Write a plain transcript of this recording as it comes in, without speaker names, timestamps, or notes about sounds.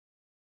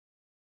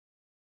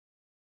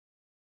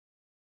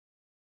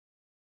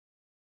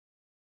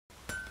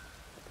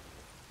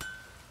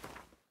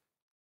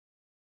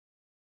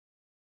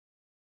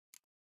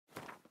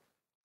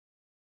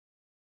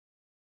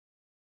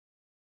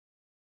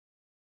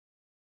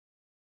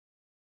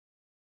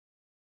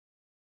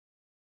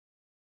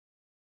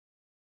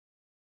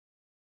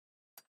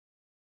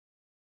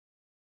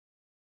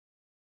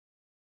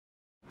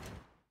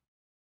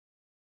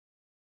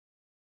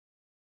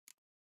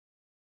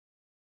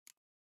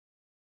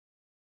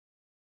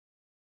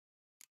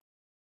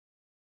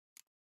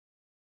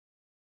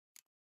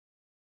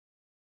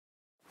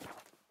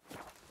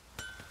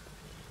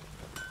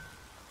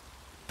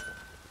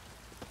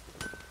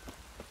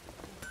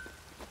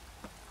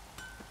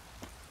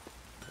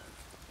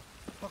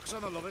Pox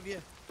on the love of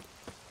you.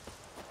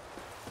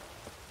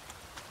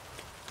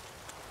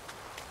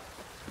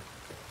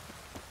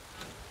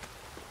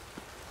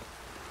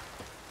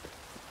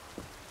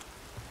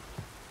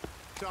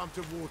 Time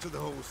to water the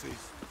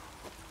horses.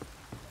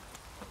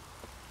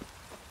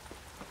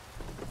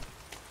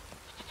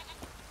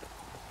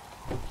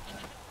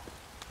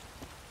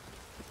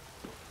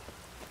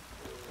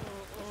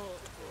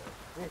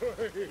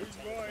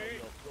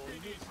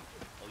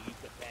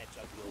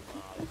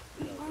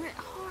 Or it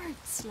hard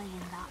slaying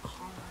that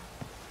horror.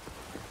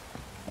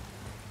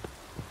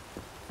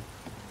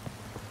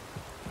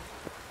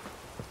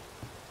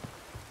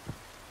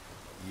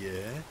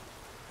 Yeah?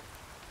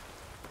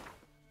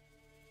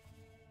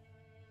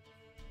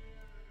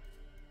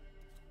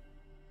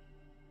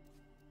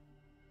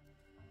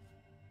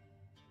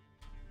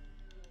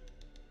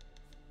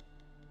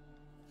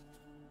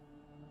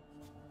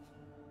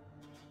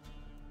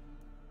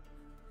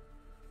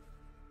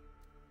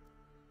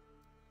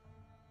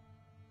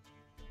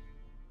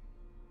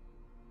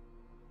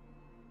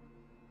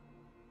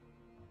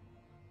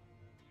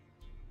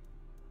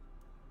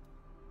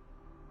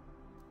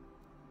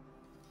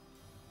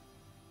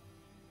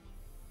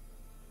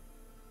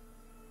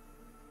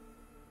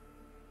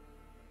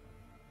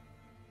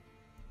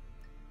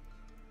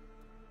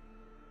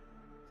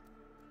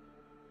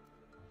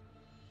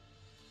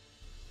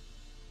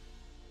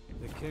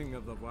 The king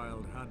of the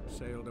Wild Hunt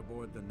sailed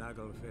aboard the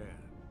Naglfar,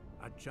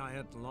 a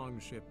giant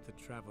longship that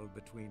traveled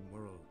between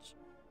worlds.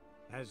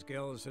 As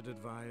Gels had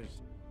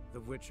advised, the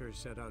Witcher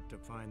set out to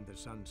find the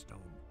Sunstone,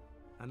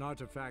 an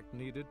artifact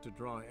needed to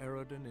draw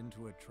Eredin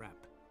into a trap.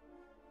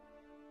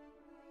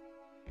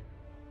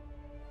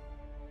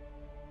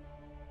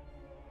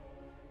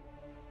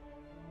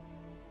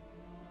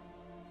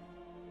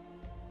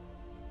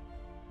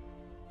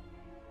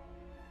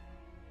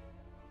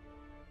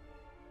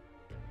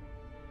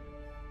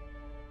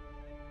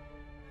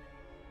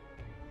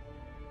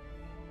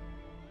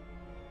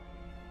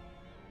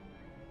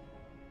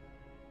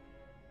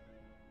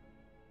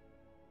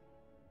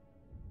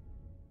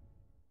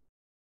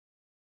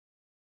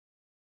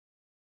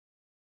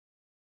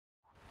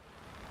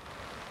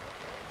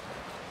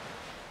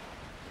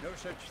 No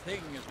such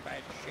thing as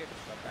bad ships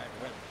or bad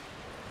weather.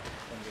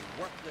 Only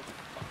worthless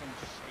fucking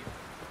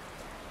sailors.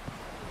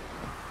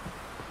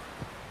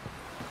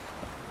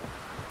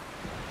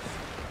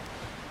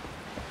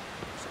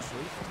 It's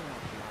truth to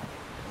that lad.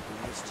 Who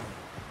is to?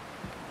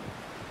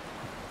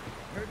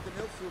 Heard the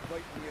milk food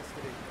biting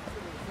yesterday.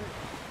 Full of fish.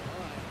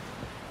 Alright.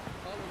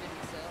 Following in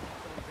yourself.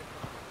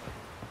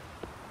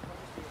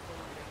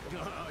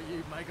 Oh,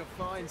 you make a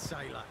fine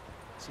sailor.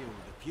 Till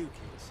the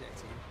puking set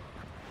in.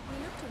 We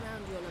looked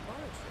around your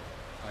laboratory.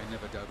 I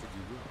never doubted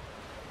you would.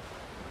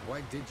 Why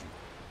did you?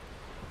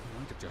 You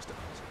might have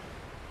justified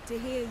it. To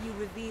hear you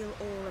reveal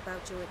all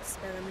about your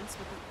experiments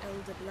with the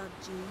Elder Blood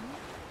gene,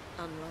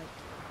 unlike.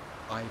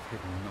 I've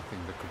hidden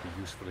nothing that could be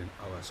useful in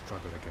our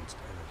struggle against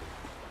Eredin.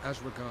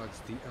 As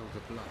regards the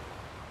Elder Blood,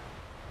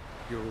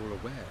 you're all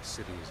aware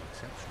Ciri is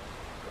exceptional.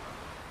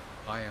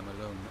 I am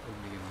alone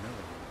only in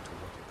knowing to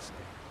what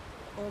extent.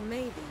 Or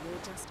maybe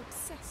you're just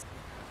obsessed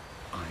with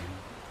her. I'm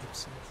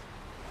obsessed.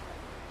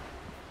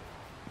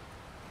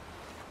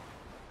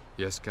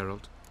 Yes,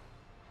 Geralt?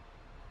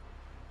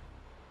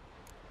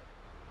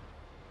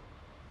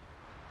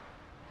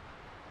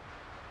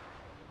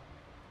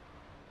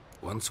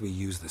 Once we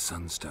use the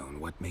Sunstone,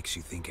 what makes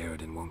you think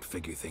Eredin won't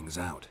figure things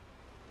out?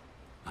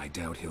 I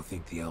doubt he'll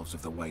think the Elves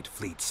of the White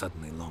Fleet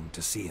suddenly long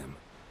to see him.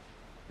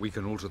 We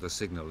can alter the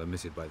signal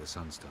emitted by the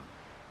Sunstone.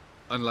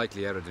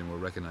 Unlikely Eredin will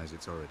recognize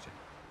its origin.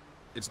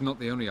 It's not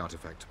the only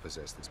artifact to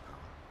possess this power.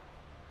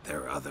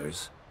 There are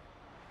others?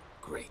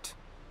 Great.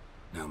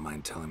 Now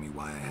mind telling me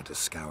why I had to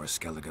scour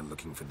Skellige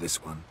looking for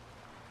this one?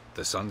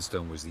 The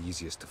Sunstone was the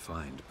easiest to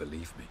find,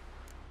 believe me.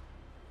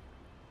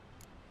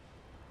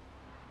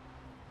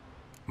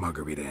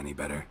 Margarita any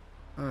better?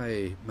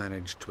 I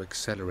managed to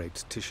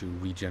accelerate tissue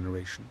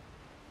regeneration.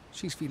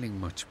 She's feeling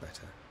much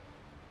better.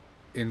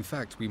 In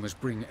fact, we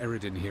must bring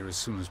Eredin here as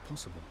soon as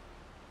possible.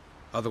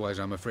 Otherwise,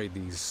 I'm afraid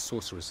these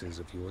sorceresses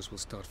of yours will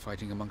start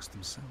fighting amongst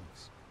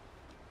themselves.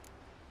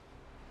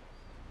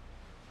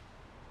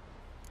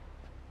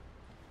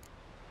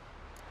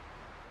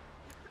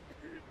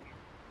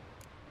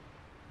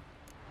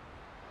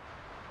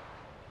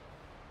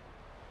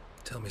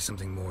 Tell me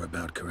something more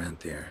about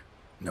Caranthier.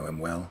 Know him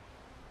well?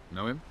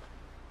 Know him?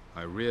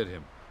 I reared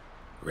him.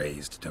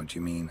 Raised, don't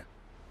you mean?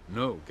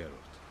 No, Geralt.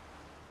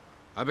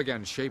 I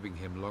began shaping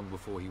him long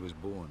before he was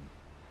born.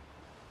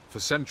 For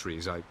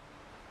centuries, I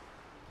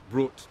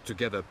brought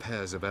together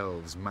pairs of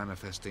elves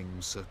manifesting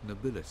certain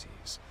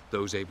abilities,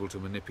 those able to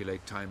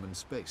manipulate time and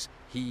space.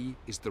 He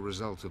is the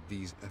result of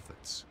these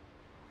efforts.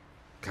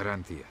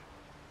 Caranthier,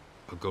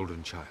 a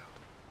golden child.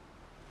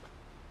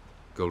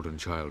 Golden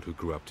child who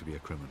grew up to be a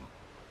criminal.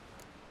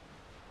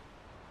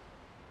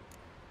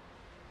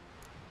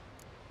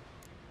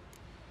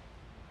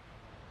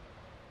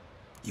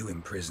 You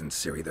imprisoned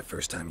Ciri the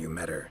first time you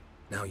met her.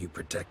 Now you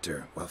protect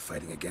her while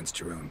fighting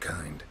against your own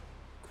kind.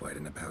 Quite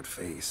an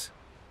about-face.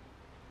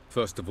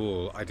 First of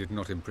all, I did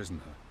not imprison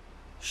her.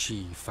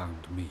 She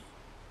found me.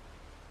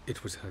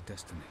 It was her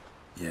destiny.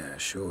 Yeah,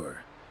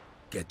 sure.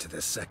 Get to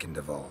the second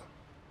of all.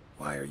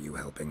 Why are you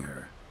helping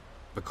her?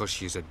 Because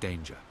she is a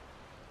danger.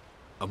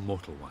 A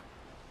mortal one.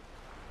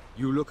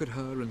 You look at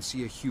her and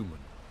see a human,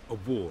 a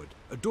ward,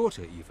 a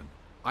daughter even.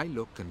 I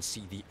look and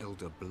see the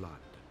Elder Blood.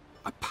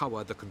 A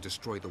power that can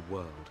destroy the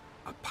world.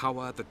 A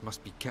power that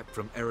must be kept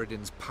from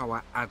Eredin's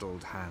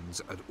power-addled hands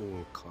at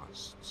all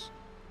costs.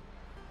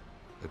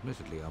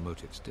 Admittedly, our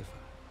motives differ.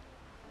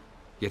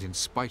 Yet in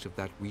spite of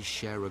that, we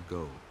share a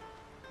goal.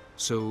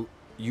 So,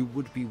 you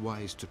would be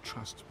wise to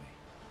trust me.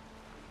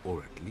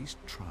 Or at least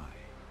try.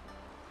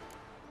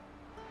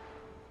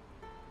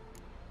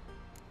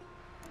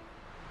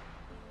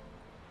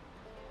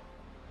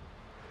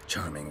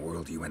 Charming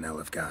world you and Elle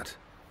have got.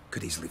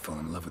 Could easily fall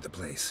in love with the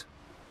place.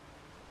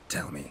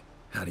 Tell me,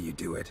 how do you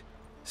do it?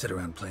 Sit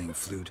around playing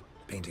flute,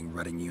 painting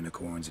rutting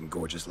unicorns in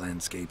gorgeous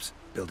landscapes,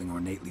 building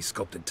ornately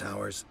sculpted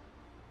towers?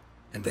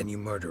 And then you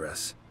murder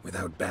us,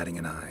 without batting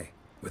an eye,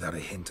 without a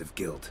hint of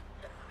guilt.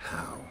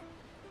 How?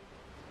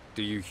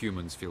 Do you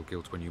humans feel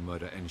guilt when you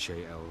murder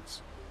Enshe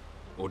elves?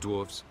 Or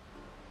dwarves?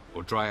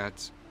 Or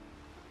dryads?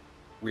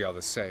 We are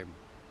the same.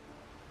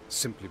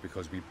 Simply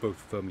because we both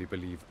firmly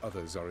believe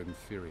others are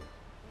inferior.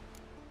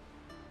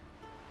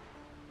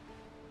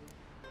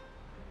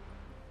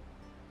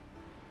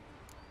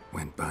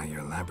 Went by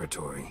your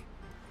laboratory.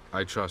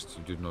 I trust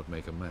you did not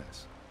make a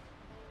mess.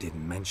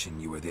 Didn't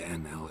mention you were the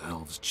NL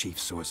Elves' chief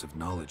source of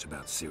knowledge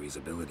about Ciri's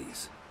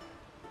abilities.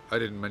 I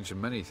didn't mention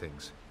many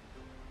things.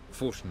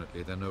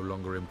 Fortunately, they're no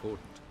longer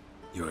important.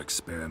 Your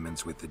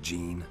experiments with the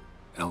gene,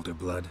 Elder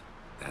Blood,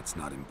 that's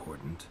not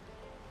important.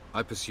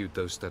 I pursued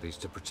those studies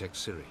to protect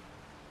Ciri.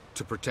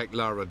 To protect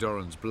Lara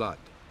Doran's blood,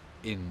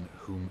 in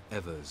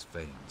whomever's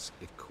veins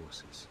it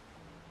courses.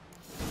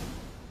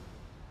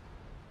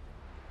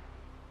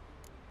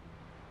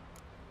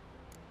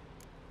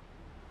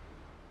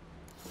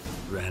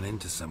 Ran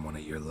into someone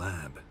at your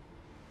lab.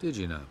 Did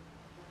you know?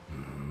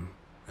 Mm-hmm.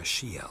 A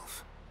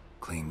she-elf.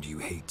 Claimed you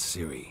hate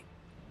Ciri.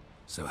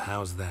 So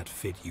how's that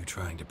fit you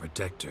trying to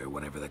protect her,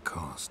 whatever the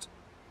cost?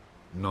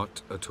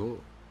 Not at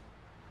all.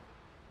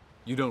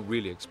 You don't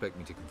really expect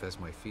me to confess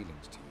my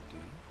feelings to you, do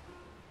you?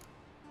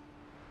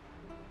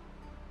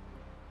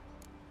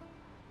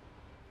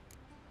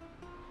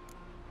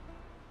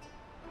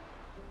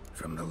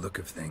 From the look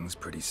of things,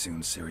 pretty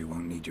soon Ciri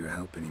won't need your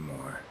help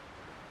anymore.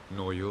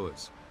 Nor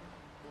yours.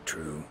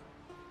 True.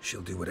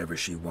 She'll do whatever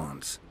she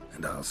wants,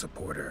 and I'll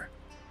support her.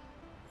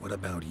 What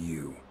about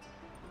you?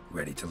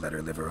 Ready to let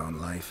her live her own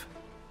life?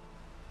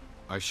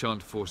 I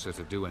shan't force her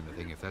to do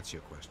anything, if that's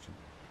your question.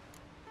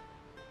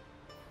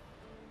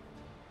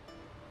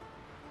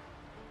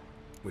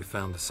 We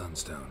found the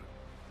Sunstone.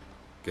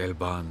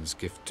 Gelban's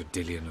gift to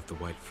Dillion of the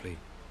White Fleet.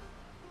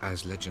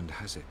 As legend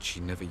has it, she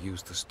never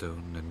used the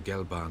stone, and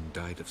Gelban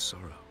died of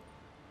sorrow.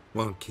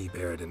 Won't keep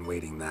Eredin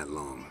waiting that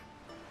long.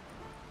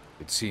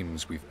 It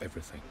seems we've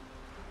everything.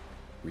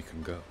 We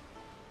can go.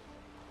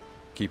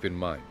 Keep in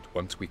mind,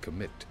 once we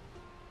commit,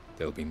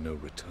 there'll be no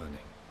returning.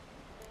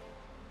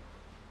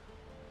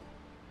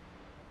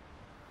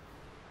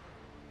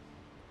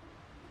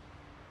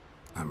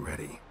 I'm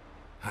ready.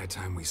 High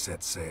time we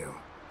set sail.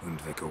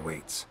 Undvik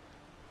awaits.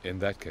 In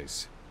that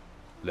case,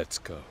 let's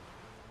go.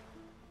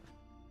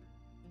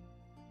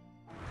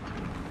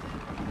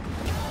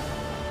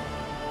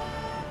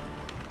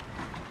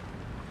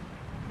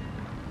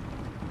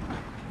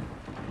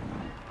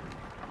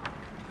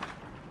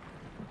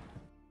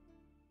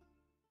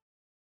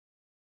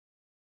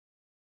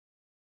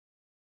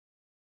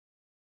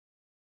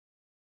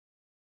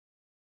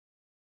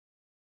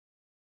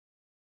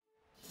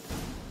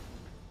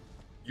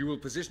 You will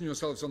position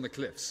yourselves on the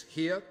cliffs.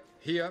 Here,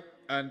 here,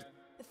 and...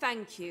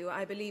 Thank you.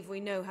 I believe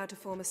we know how to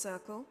form a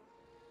circle.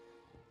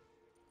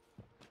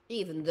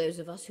 Even those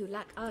of us who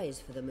lack eyes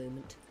for the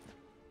moment.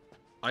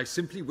 I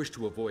simply wish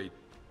to avoid...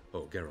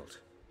 Oh, Geralt.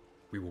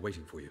 We were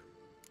waiting for you.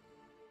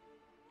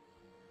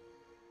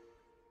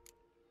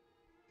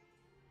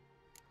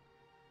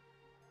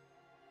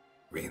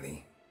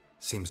 Really?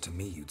 Seems to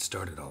me you'd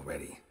started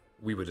already.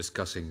 We were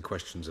discussing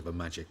questions of a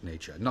magic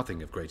nature,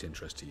 nothing of great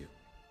interest to you.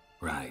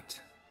 Right.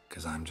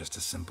 'Cause I'm just a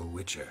simple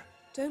witcher.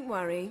 Don't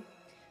worry.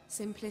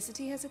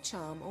 Simplicity has a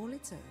charm all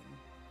its own.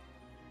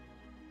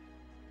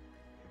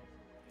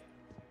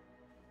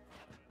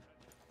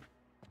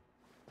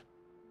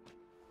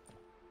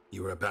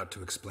 You were about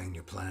to explain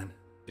your plan?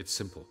 It's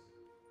simple.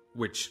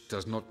 Which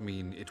does not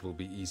mean it will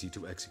be easy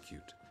to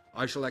execute.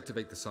 I shall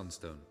activate the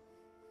Sunstone.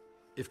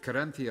 If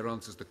Caranthia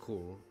answers the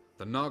call,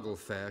 the Nagel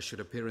Fair should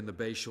appear in the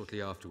bay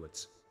shortly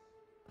afterwards.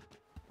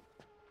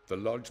 The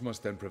Lodge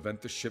must then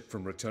prevent the ship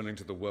from returning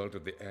to the world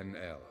of the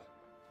NL,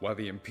 while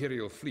the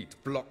Imperial fleet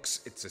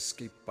blocks its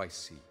escape by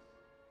sea.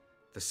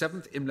 The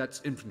 7th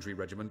Imlet's Infantry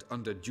Regiment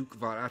under Duke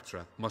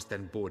Varatra must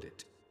then board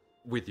it.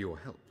 With your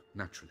help,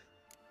 naturally.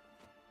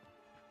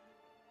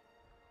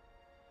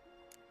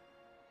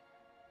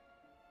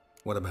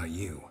 What about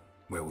you?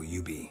 Where will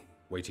you be?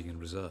 Waiting in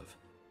reserve.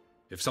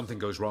 If something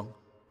goes wrong,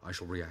 I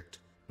shall react.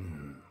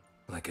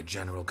 Like a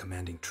general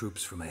commanding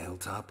troops from a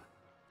hilltop?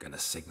 Gonna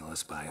signal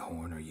us by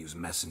horn or use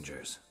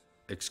messengers?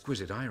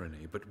 Exquisite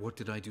irony, but what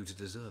did I do to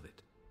deserve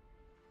it?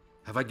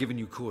 Have I given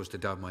you cause to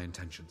doubt my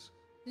intentions?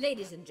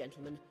 Ladies and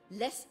gentlemen,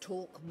 less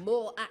talk,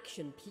 more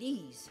action,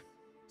 please.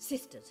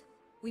 Sisters,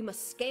 we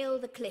must scale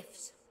the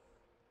cliffs.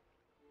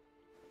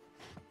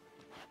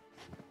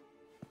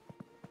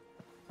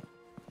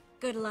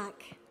 Good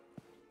luck.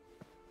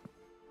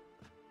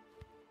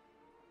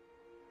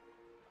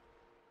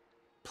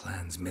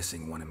 Plan's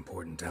missing one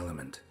important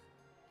element.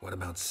 What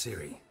about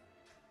Ciri?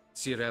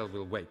 Ciri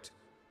will wait,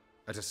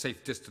 at a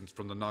safe distance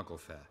from the Naglfar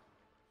Fair.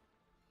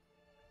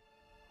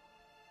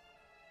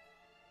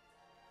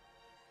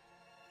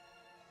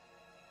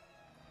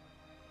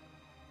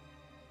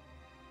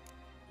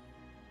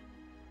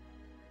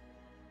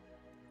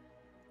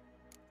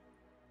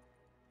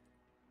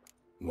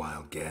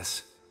 Wild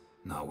guess?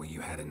 Not what you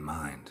had in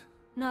mind.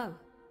 No,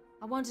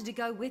 I wanted to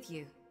go with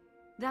you.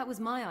 That was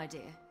my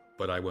idea.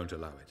 But I won't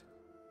allow it.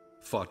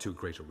 Far too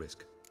great a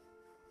risk.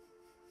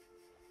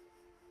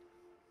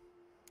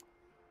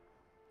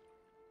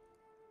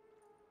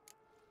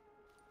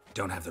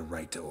 Don't have the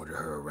right to order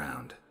her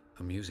around.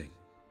 Amusing.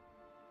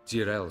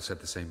 Geralt said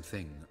the same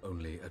thing,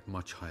 only at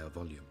much higher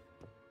volume.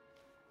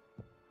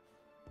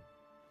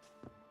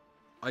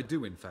 I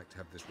do in fact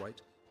have this right.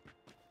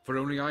 For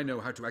only I know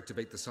how to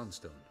activate the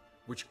Sunstone,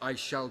 which I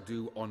shall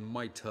do on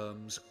my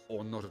terms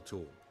or not at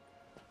all.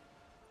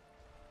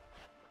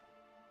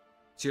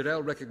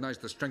 Geralt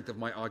recognized the strength of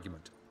my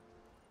argument.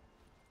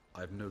 I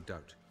have no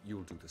doubt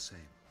you'll do the same.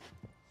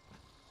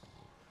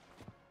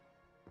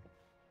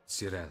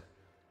 Ciri,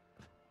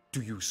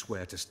 do you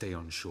swear to stay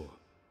on shore?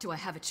 Do I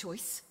have a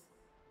choice?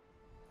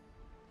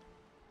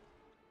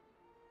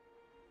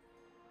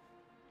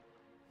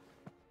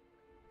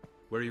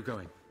 Where are you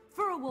going?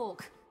 For a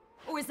walk.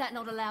 Or is that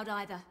not allowed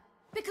either?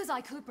 Because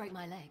I could break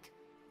my leg.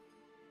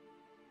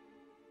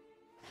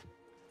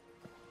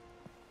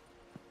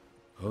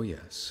 Oh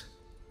yes.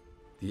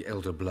 The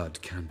elder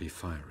blood can be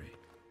fiery.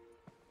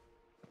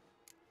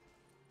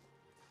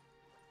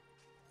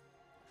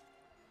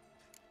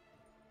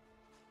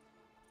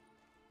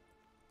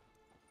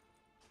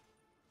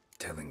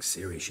 Telling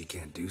Ciri she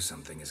can't do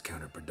something is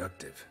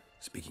counterproductive,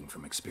 speaking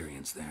from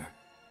experience there.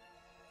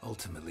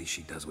 Ultimately,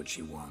 she does what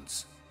she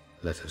wants.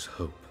 Let us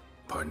hope.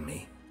 Pardon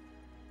me?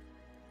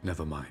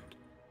 Never mind.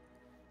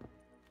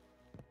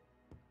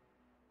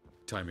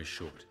 Time is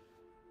short.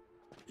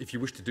 If you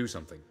wish to do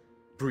something,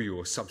 brew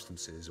your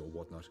substances or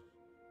whatnot,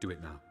 do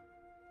it now.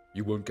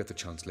 You won't get the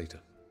chance later.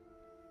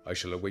 I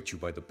shall await you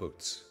by the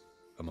boats,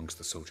 amongst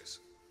the soldiers.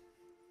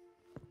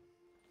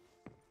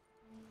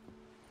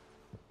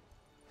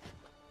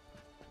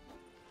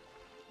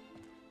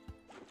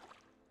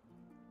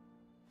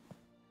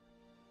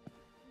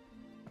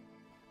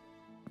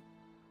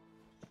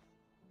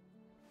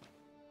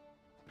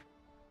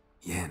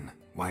 Yen,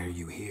 why are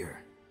you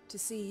here? To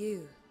see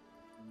you.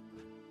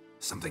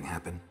 Something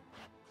happen?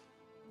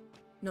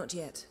 Not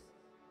yet,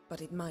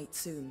 but it might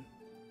soon.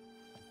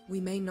 We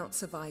may not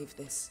survive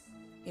this.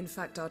 In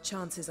fact, our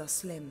chances are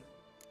slim.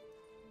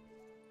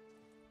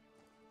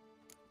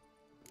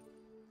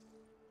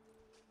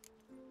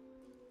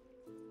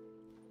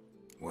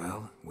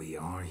 Well, we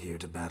are here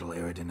to battle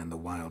Eredin and the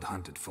Wild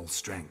Hunt at full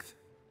strength.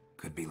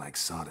 Could be like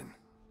Sodden.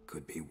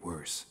 Could be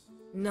worse.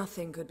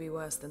 Nothing could be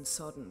worse than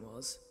Sodden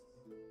was.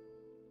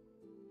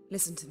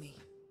 Listen to me.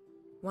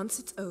 Once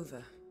it's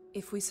over,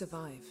 if we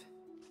survive,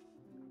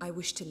 I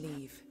wish to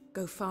leave,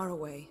 go far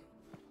away,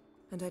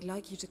 and I'd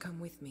like you to come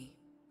with me.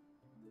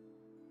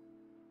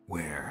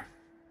 Where?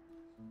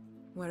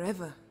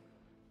 Wherever.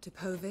 To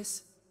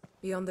Povis,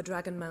 beyond the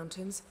Dragon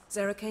Mountains,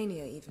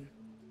 Zerrikania even.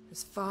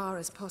 As far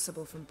as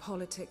possible from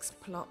politics,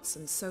 plots,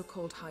 and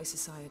so-called high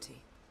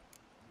society.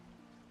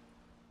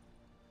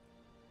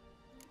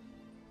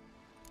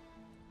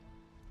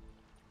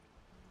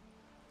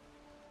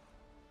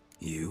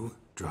 You?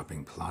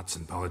 Dropping plots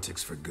and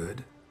politics for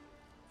good?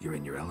 You're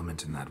in your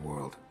element in that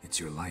world. It's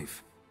your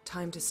life.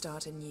 Time to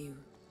start anew.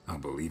 I'll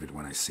believe it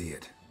when I see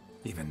it.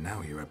 Even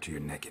now you're up to your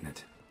neck in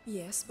it.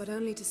 Yes, but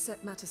only to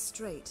set matters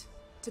straight.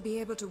 To be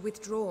able to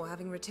withdraw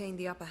having retained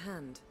the upper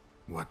hand.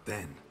 What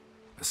then?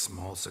 A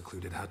small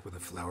secluded hut with a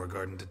flower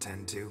garden to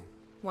tend to?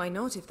 Why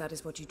not, if that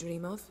is what you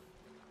dream of?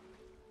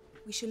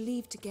 We shall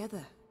leave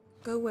together.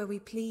 Go where we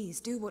please,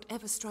 do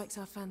whatever strikes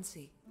our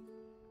fancy.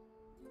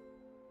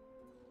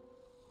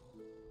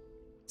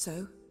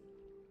 So?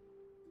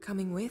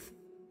 Coming with?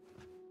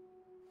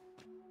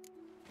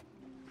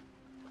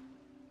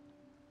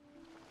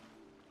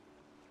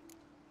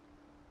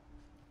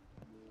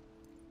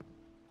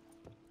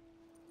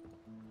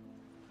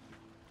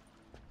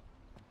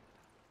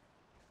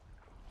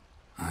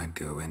 I'd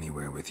go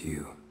anywhere with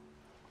you.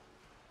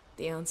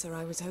 The answer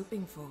I was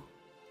hoping for.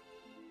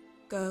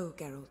 Go,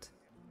 Geralt.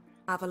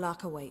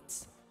 Avallac'h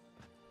awaits.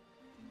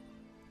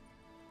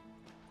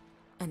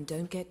 And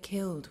don't get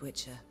killed,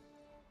 Witcher.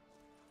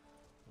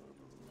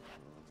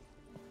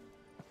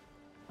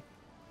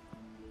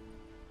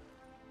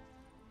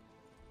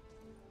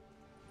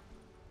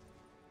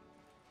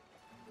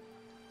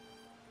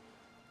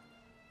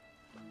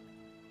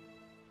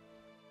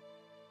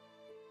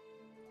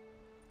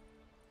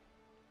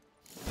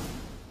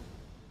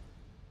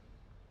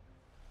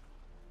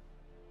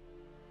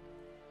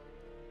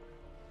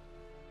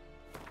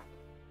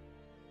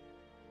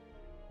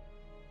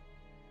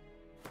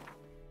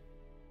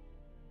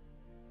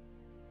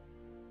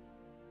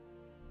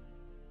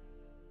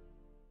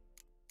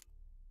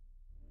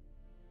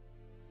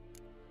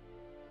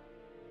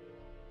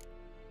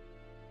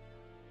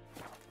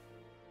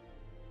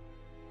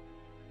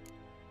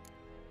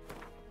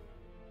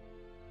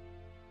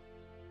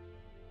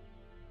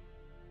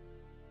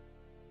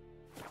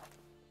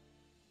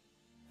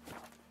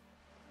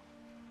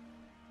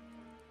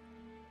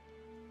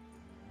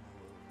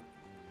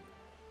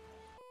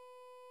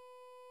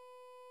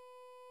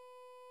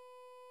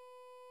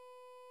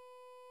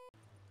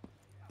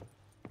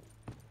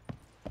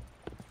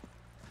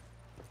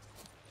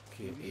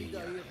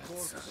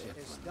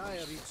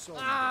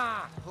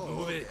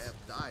 Move it!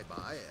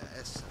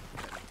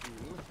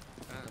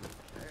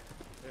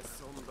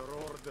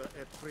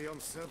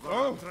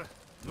 Oh!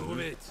 Move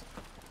it!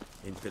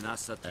 In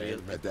Penassa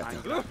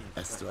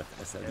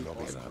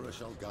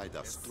shall guide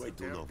us straight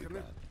to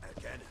Novigrad.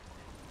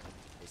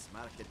 Es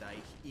market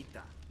daich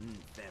ita,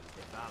 fer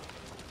de val.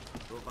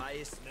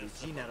 Provais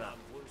genera.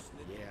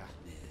 Yeah.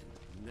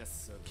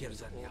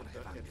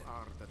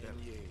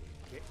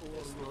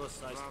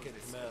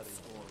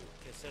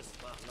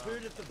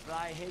 Heard of the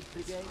Vryhead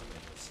Brigade?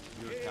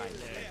 Your kind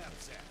of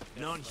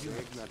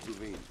non-human.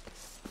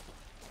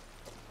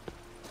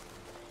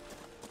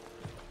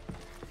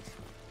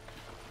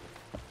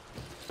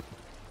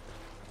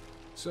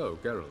 So,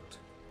 Geralt.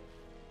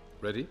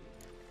 Ready?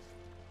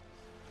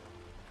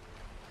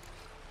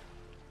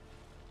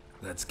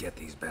 Let's get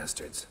these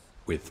bastards.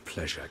 With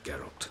pleasure,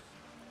 Geralt.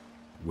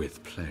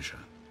 With pleasure.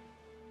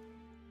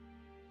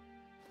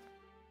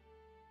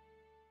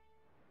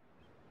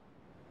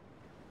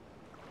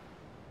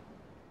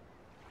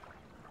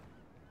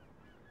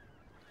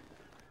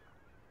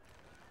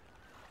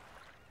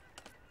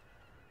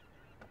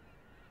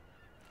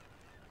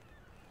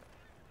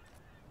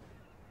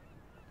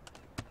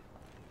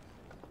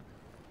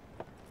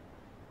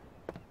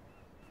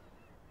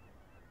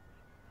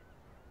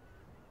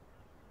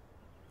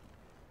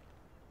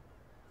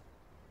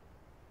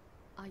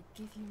 I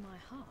give you my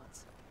heart?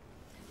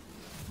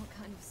 What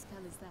kind of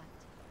spell is that?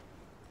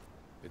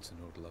 It's an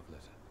old love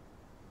letter.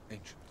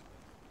 Ancient.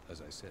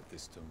 As I said,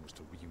 this stone was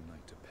to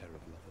reunite a pair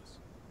of lovers.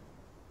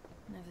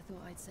 Never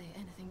thought I'd say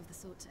anything of the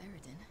sort to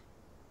Eredin.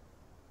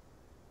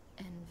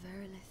 En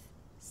verilith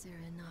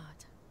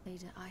serenad,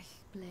 leder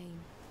eich blain,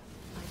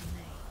 I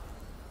may.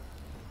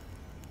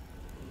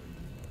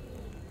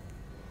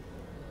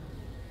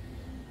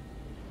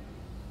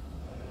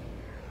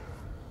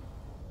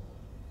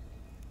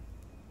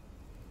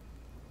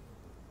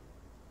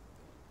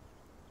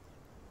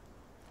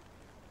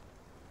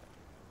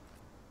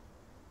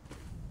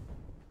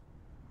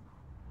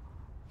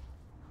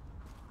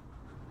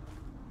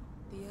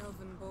 The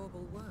elven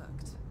bauble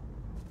worked.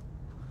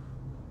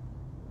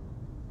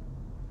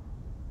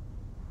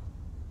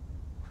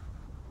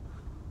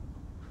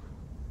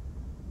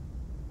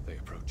 They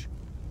approach.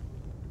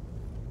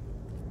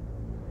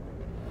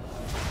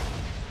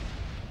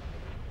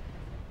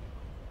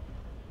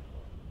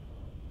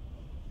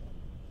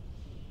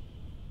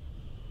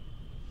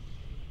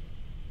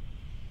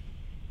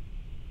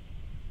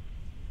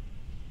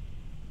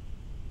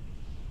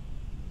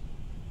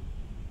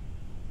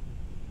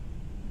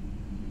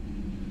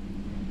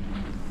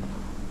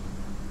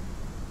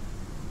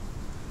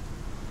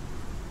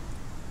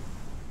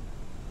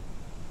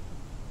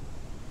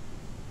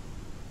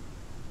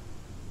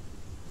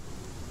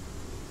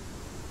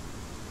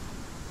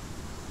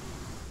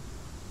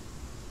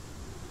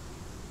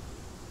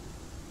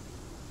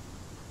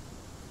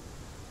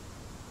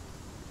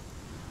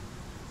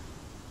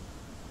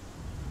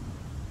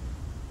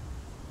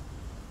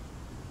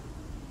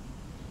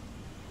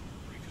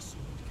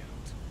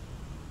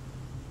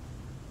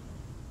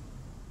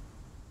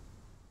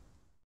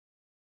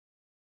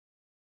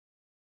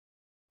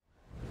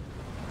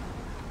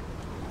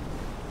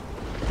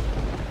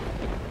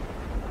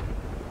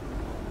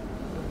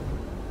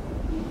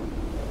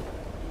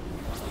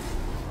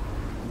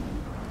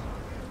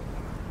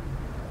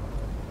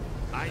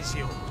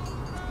 Aisio,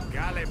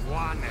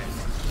 Galebuane.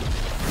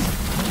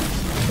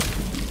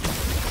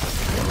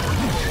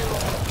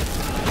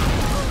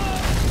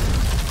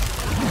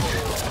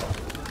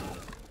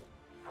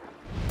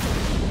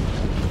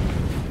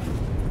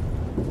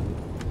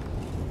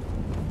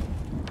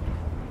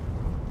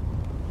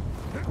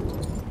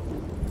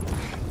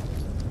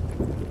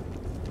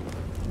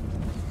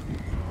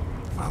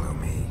 Follow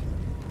me.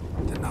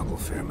 The Noggle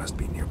Fair must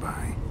be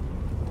nearby.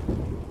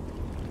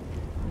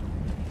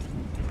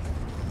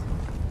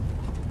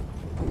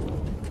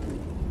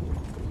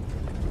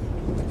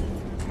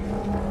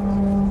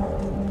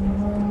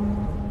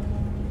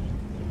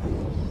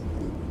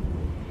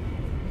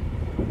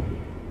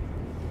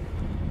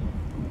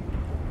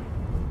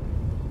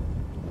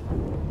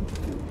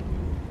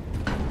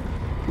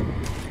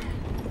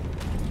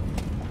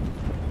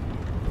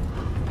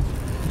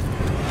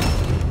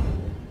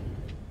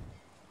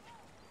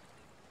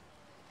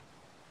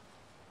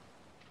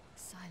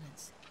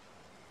 Silence.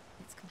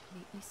 It's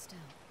completely still.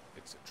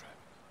 It's a trap.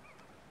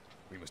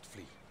 We must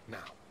flee, now.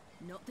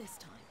 Not this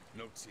time.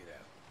 Note, Ciri.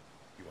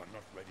 You are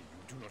not ready.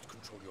 You do not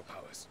control your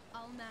powers.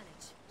 I'll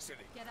manage.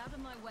 Ciri. Get out of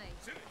my way.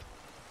 Ciri.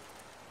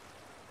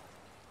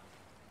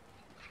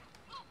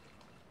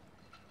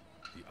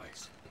 The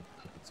ice.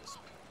 It's a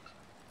spell.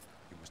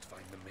 You must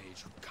find the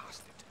mage who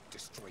cast it.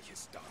 Destroy his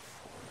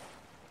staff.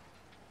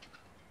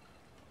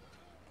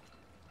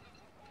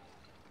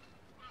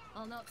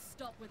 I'll not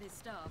stop with his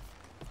staff.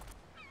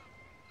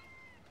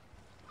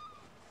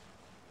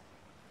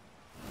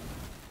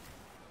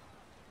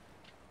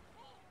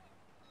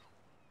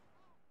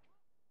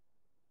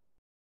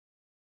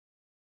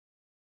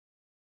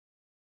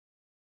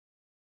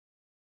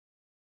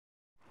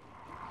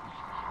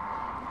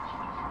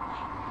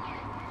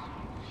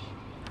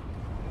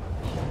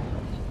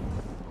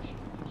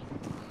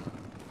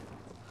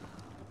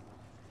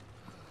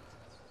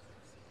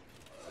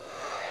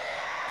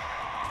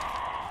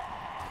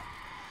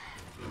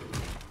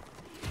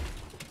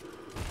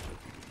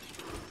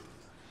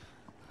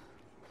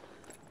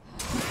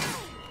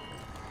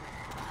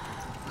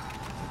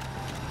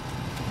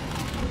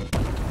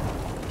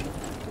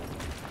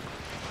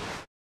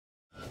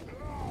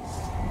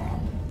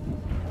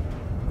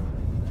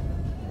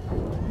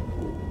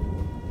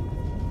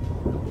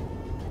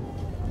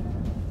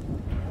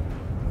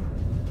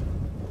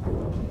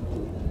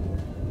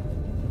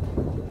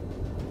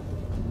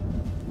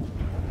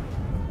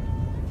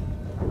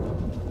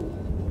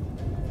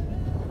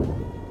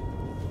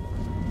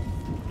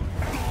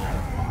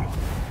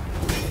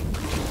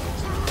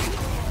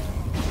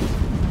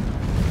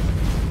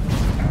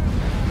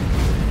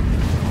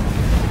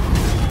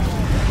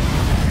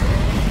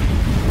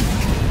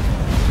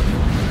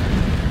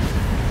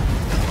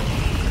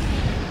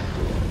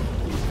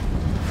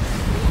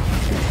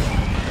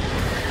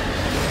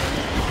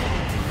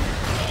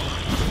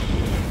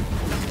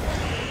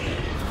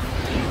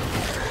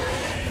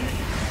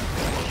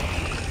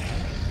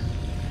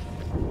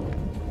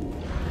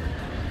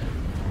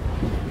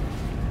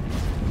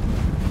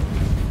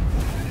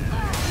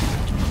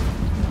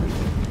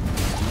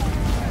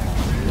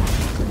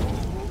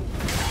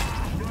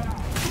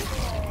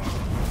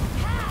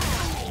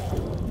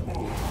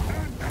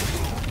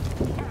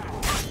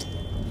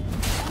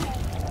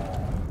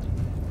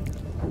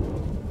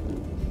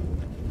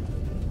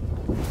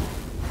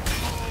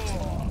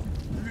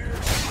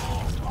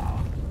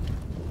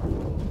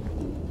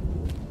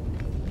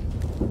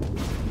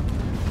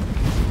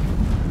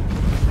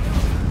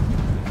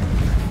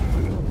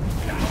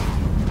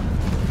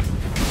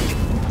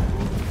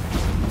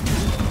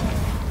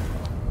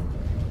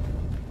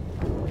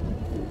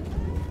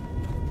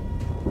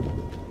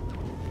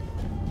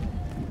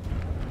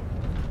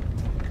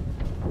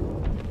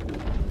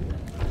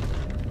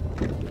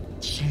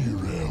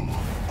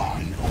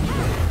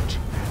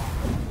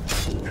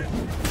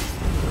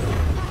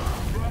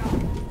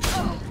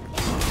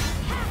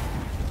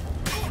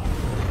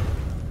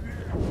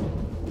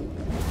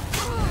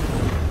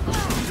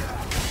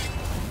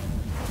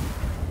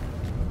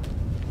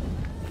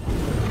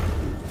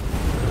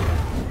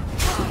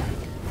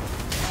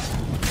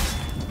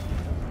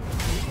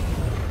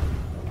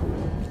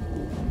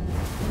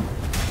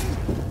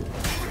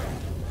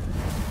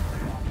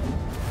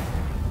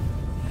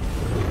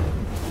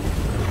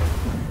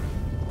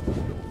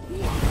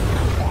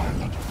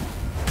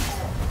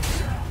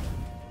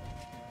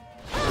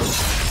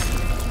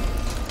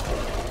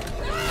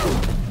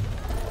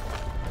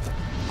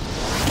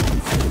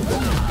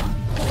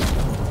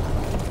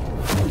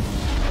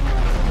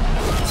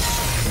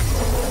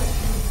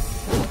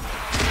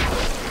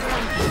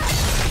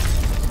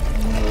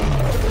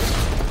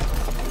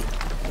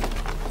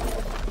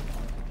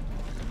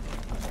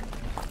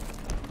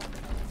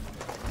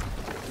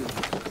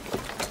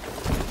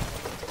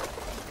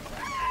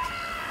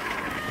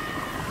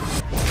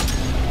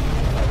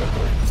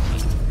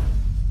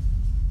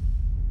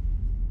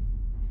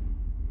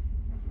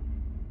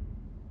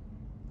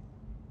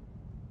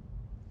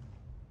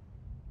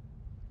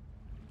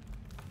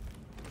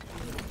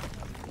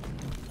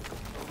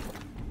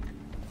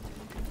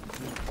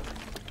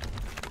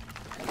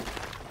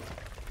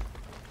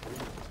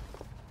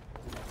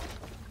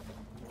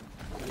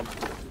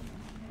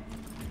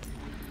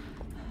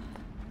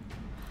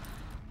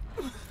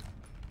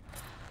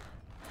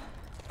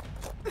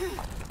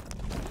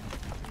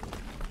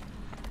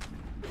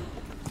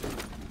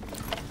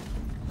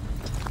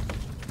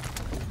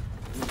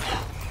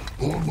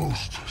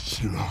 Almost,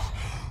 Ciri.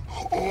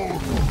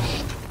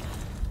 Almost.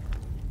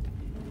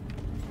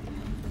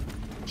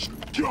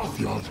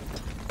 Sgathiad!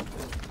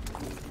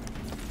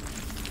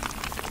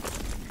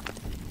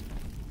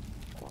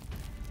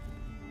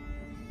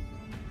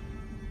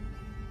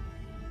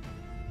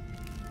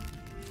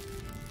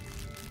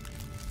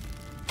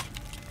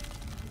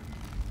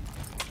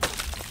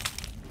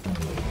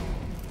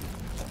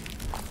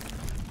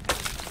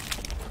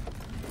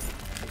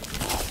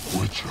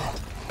 Witcher,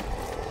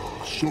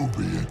 so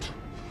be it.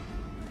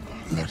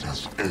 Let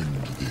us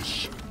end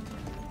this.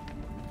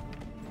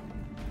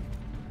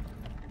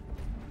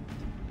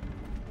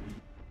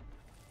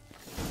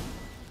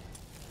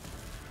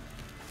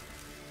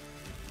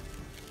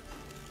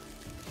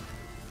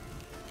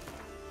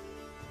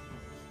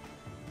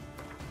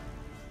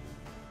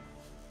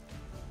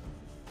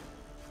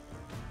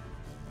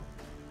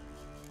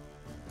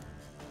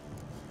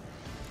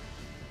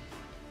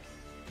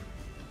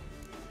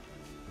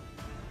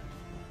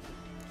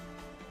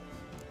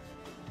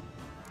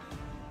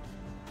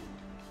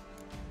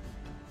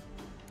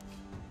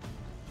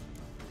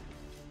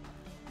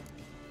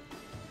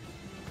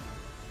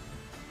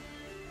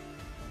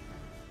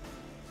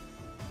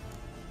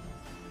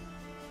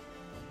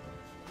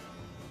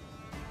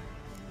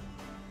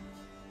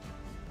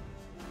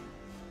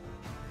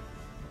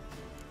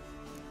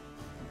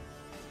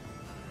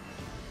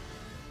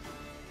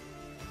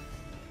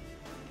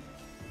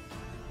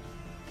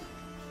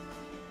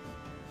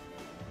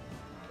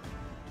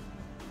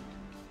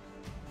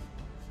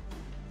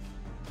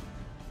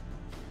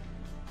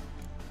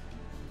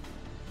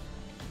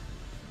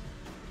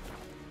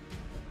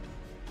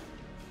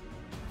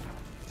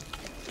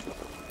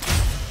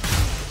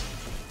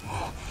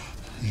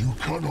 You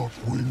cannot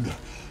win,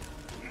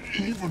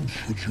 even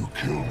should you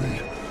kill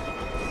me.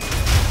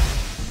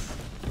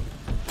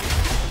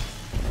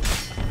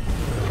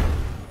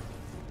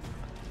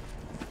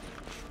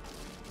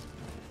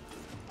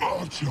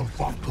 Until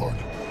Falcon.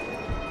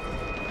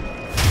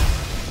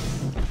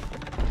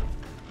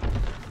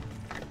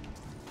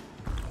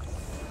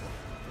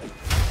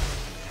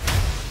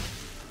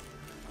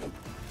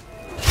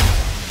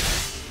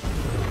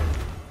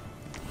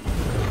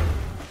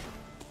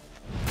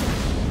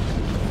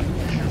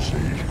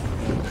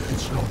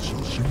 It's not so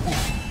simple.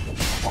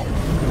 I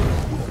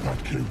know where that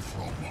came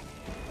from.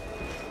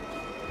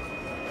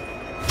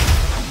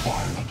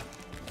 Violent.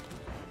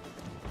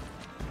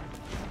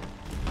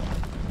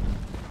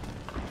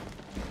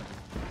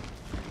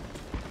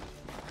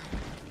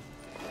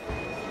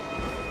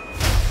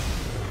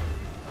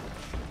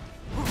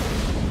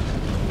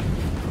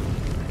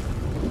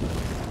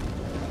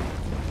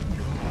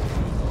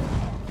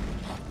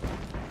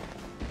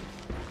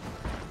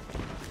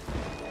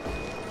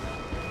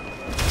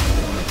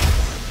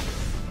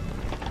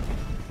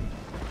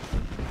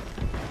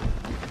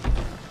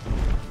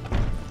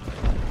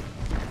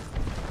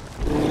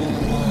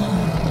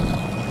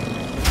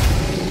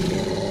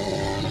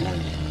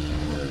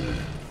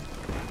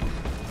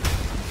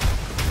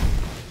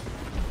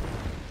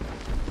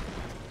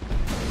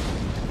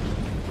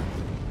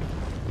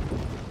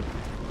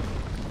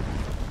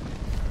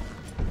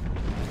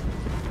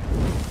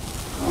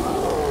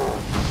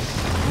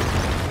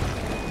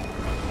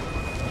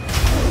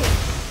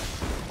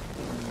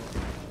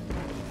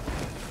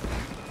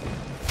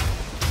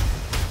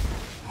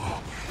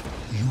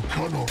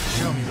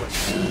 Tell me what.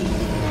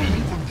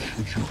 Even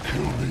should you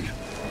kill me.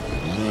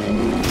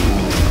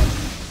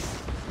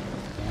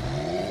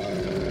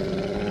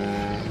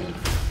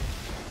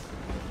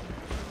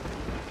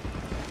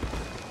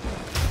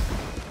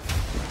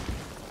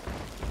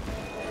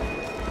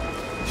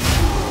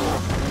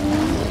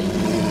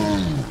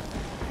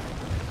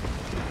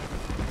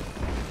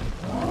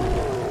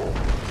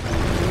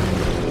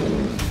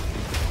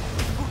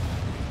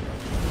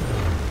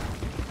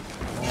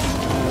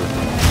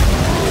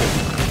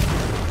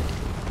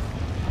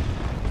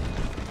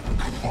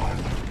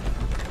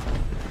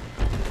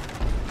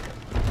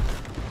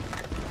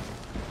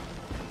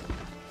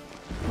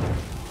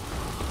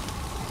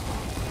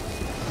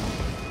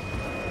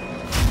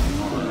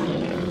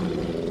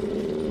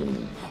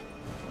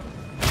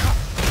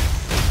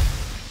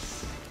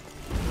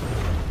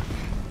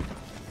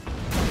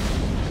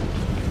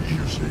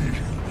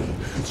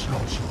 It's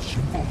not so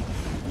simple.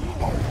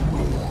 I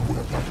know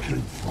where that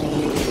came from.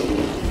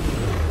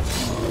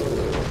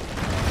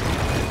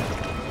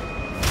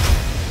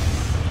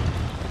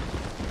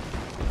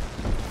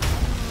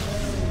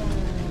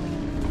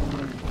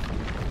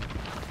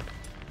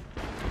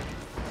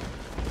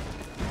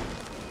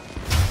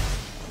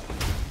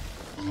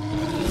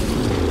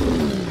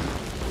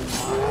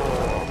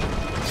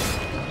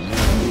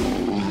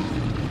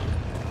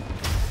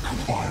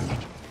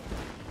 Violent.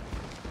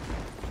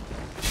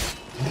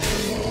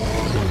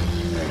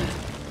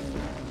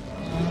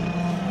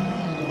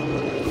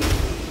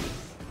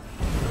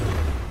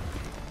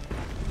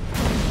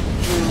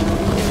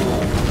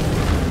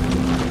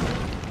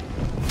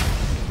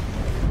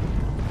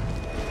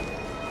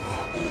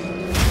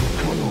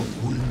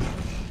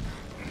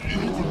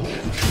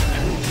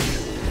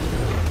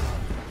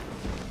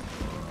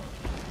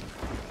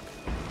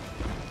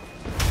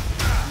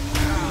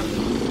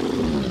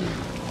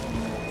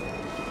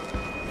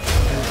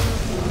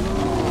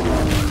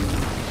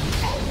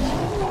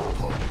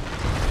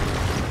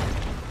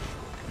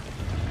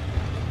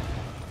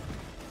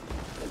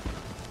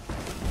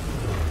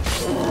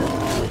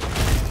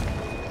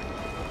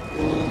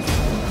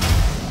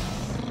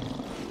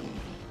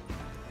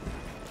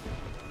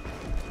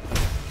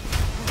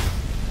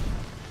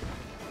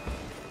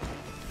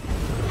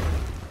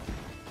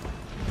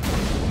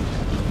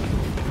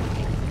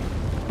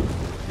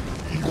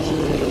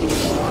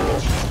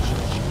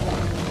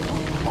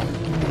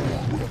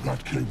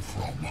 that came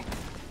from.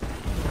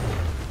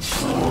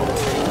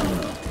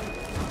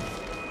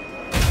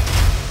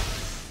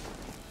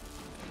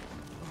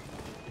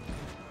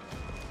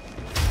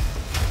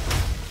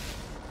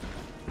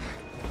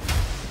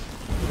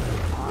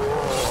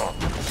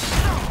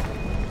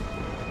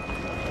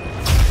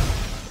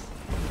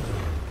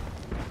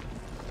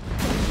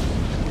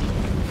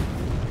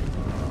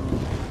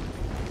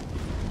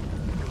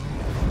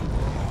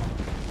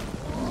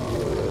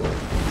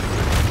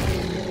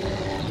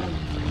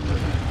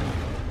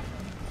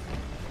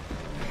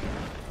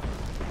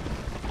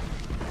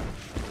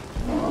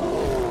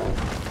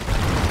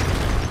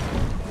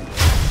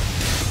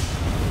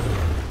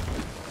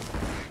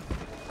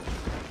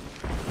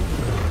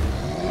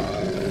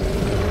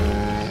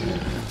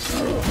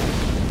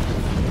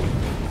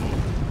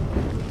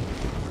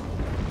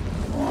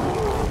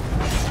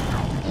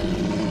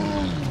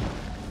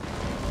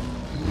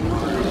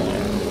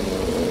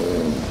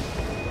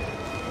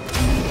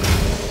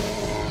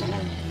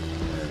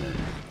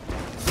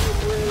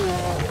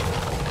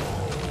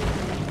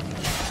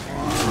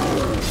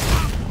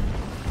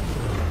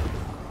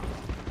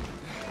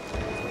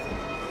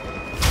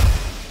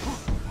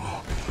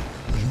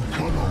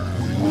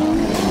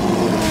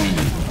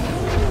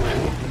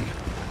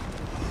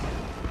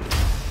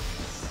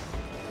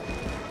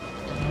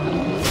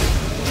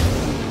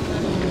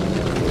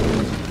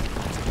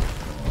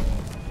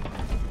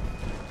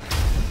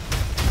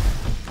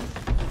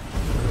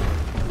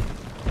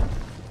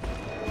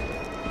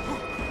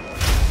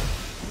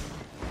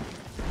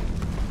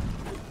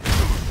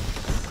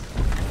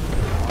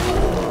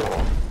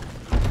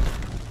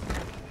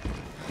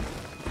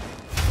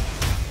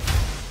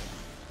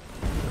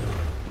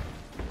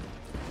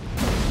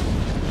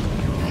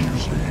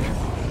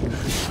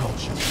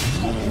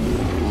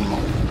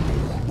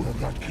 Where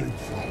that came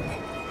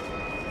from.